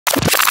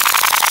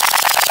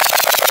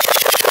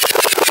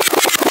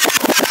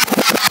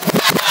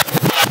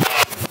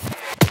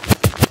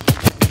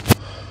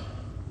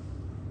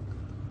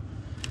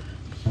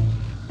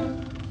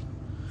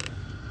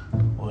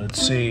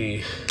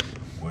see.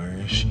 Where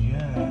is she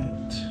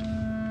at?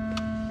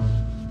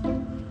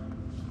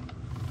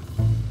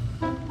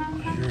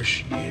 Here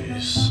she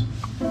is.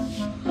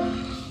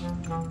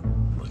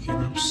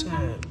 Looking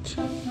upset.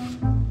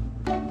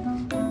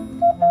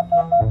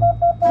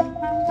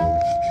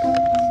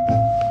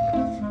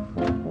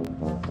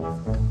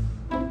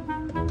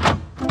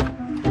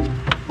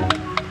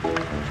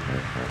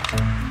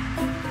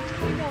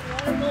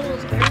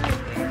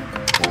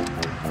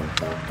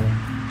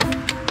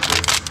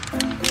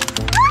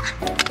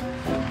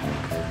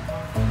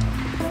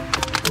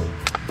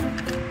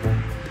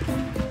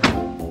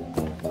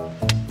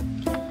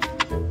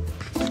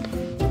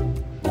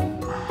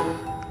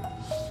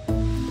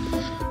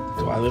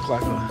 Do I look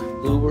like a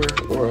Uber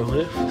or a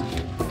Lyft?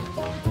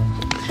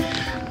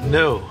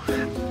 No,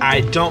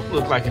 I don't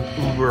look like an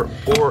Uber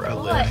or a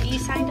Lyft. What? You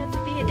signed up to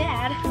be a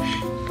dad.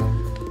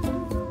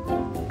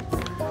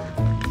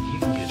 You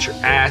can get your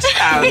ass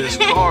out of this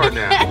car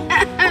now.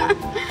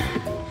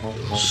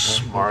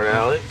 Smart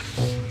aleck.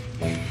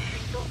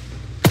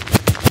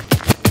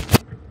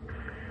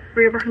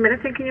 River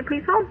Medicine, can you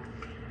please hold?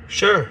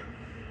 Sure.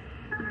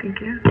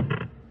 Thank you.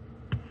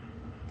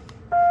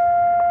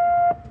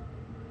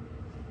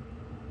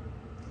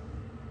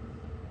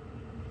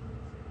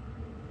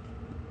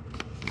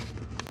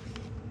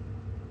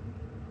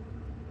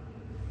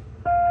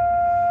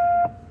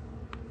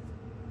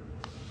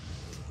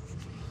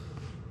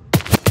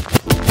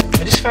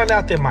 I just found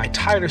out that my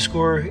Titer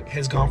score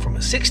has gone from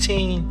a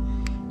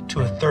 16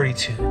 to a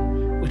 32,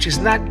 which is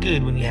not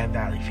good when you have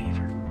valley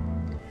fever.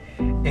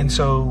 And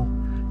so,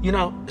 you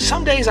know,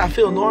 some days I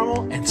feel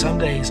normal and some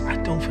days I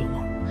don't feel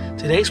normal.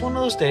 Today's one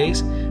of those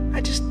days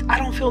I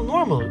don't feel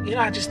normal. You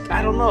know, I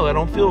don't know. I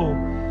don't feel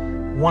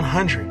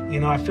 100. You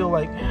know, I feel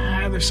like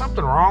there's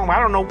something wrong. I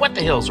don't know what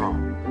the hell's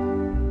wrong.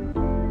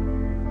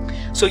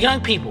 So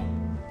young people,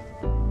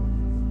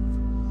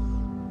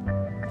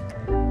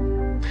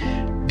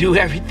 do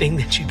everything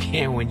that you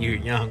can when you're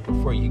young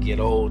before you get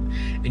old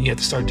and you have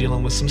to start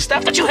dealing with some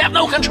stuff that you have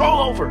no control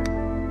over.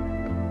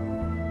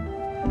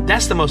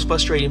 That's the most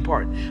frustrating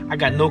part. I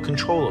got no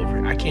control over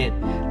it. I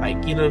can't,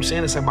 like, you know what I'm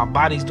saying? It's like my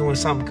body's doing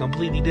something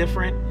completely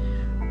different.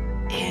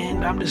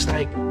 And I'm just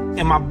like,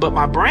 but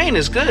my brain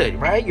is good,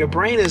 right? Your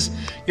brain is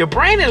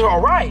all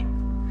right.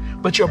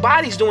 But your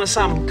body's doing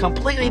something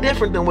completely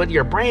different than what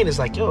your brain is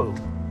like, yo.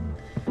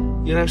 You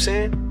know what I'm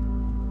saying?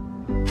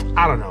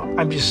 I don't know.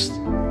 I'm just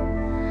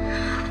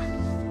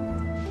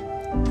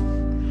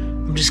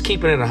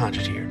keeping it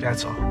 100 here.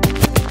 That's all.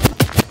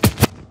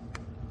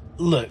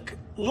 Look,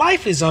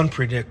 life is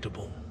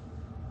unpredictable.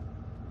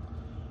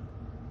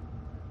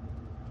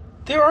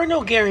 There are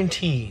no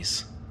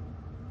guarantees.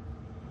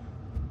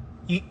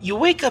 You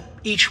wake up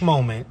each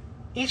moment,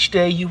 each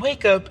day you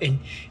wake up and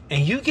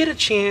you get a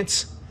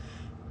chance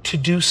to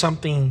do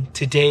something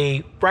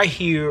today, right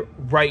here,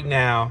 right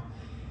now.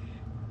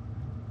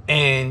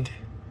 And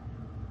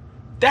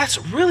that's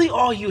really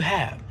all you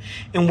have.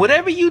 And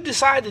whatever you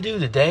decide to do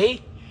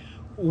today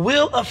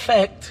will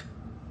affect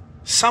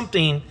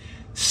something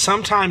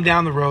sometime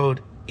down the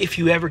road if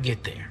you ever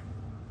get there.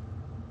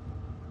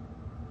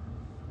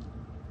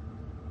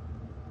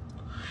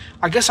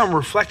 I guess I'm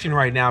reflecting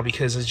right now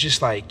because it's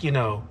just like, you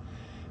know,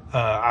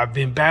 I've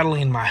been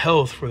battling my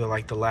health for the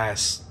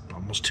last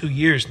almost 2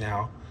 years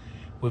now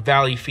with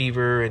valley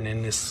fever and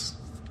then this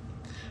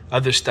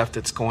other stuff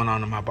that's going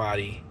on in my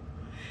body.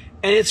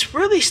 And it's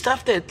really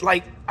stuff that,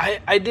 like,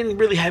 I didn't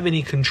really have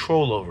any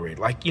control over it.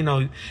 Like, you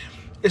know,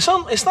 it's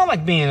not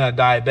like being a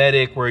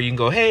diabetic where you can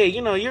go, hey,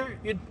 you know, you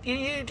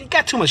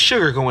got too much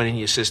sugar going in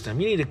your system.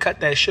 You need to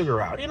cut that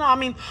sugar out. You know, I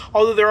mean,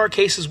 although there are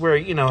cases where,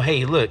 you know,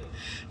 hey, look,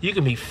 you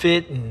can be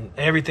fit and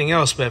everything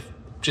else, but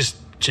just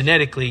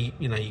genetically,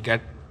 you know, you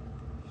got,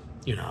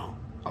 you know,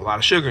 a lot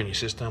of sugar in your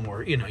system,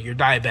 or, you know, you're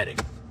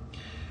diabetic.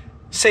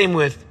 Same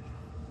with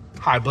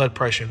high blood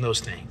pressure and those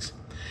things.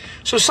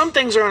 So some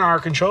things are in our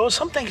control.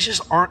 Some things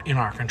just aren't in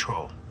our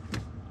control.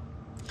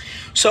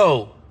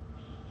 So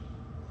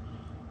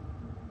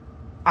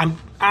I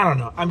don't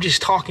know. I'm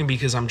just talking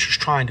because I'm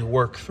just trying to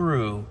work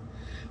through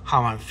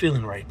how I'm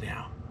feeling right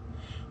now.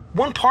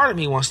 One part of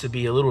me wants to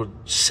be a little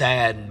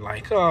sad and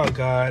like, oh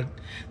God.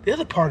 The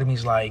other part of me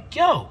is like,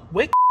 yo,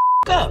 wake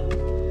up.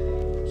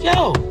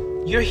 Yo,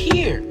 you're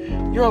here.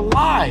 You're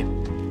alive.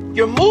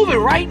 You're moving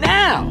right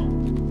now.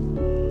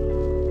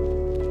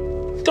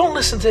 Don't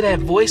listen to that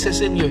voice that's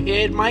in your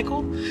head,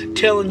 Michael,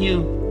 telling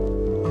you,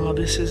 oh,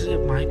 this is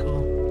it, Michael.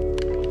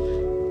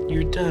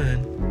 You're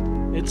done.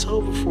 It's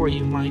over for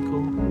you,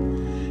 Michael.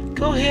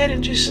 Go ahead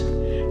and just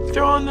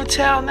throw in the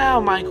towel now,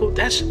 Michael.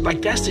 That's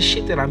the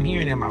shit that I'm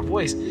hearing in my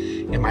voice,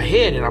 in my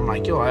head, and I'm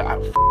like, yo, I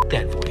f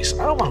that voice.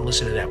 I don't want to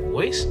listen to that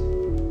voice.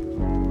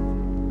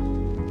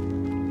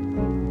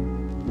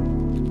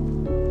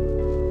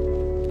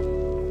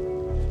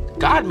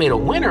 God made a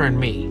winner in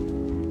me.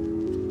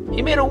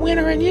 He made a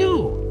winner in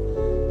you.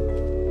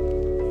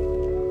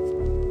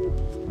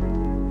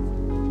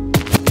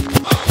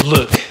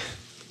 Look,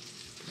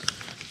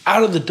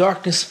 out of the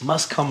darkness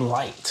must come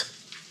light.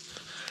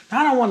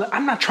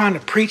 I'm not trying to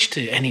preach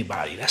to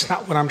anybody. That's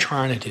not what I'm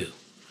trying to do.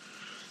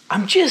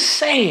 I'm just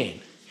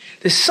saying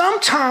that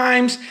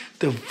sometimes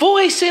the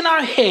voice in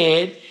our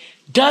head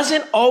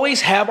doesn't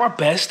always have our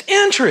best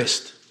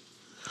interest.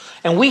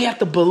 And we have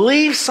to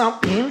believe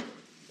something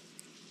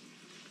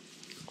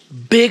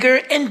bigger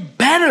and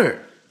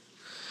better.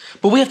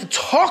 But we have to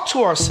talk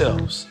to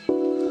ourselves.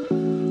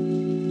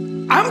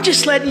 I'm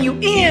just letting you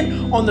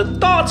in on the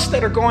thoughts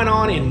that are going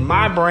on in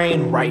my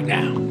brain right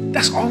now.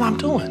 That's all I'm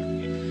doing.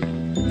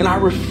 And I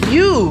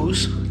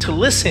refuse to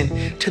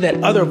listen to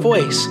that other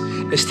voice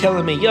that's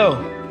telling me,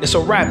 yo, it's a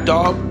wrap,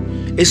 dog.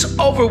 It's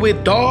over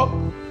with, dog.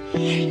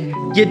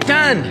 You're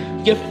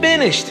done. You're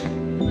finished.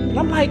 And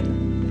I'm like,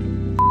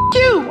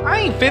 you,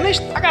 I ain't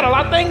finished. I got a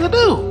lot of things to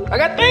do. I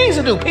got things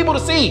to do, people to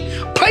see,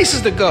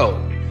 places to go,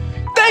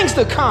 things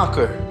to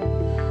conquer,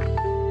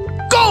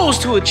 goals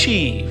to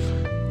achieve.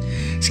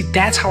 See,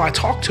 that's how I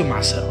talk to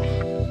myself.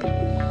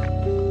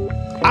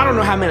 I don't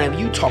know how many of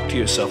you talk to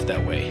yourself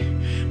that way,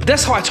 but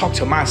that's how I talk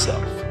to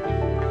myself.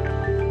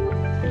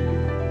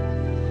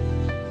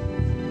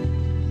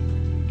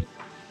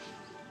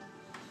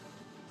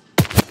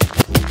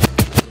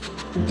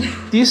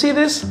 Do you see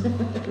this?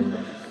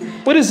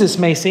 What is this,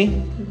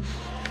 Macy?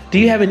 Do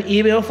you have an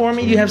email for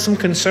me? Do you have some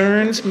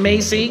concerns,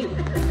 Macy?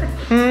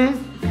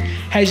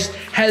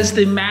 Has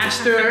the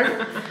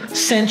master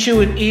sent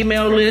you an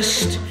email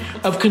list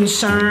of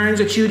concerns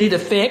that you need to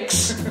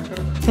fix?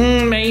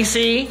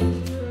 Macy?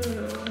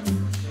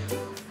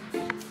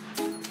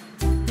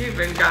 You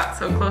even got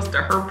so close to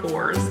her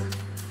pores.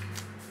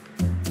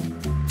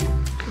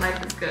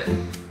 Life is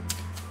good.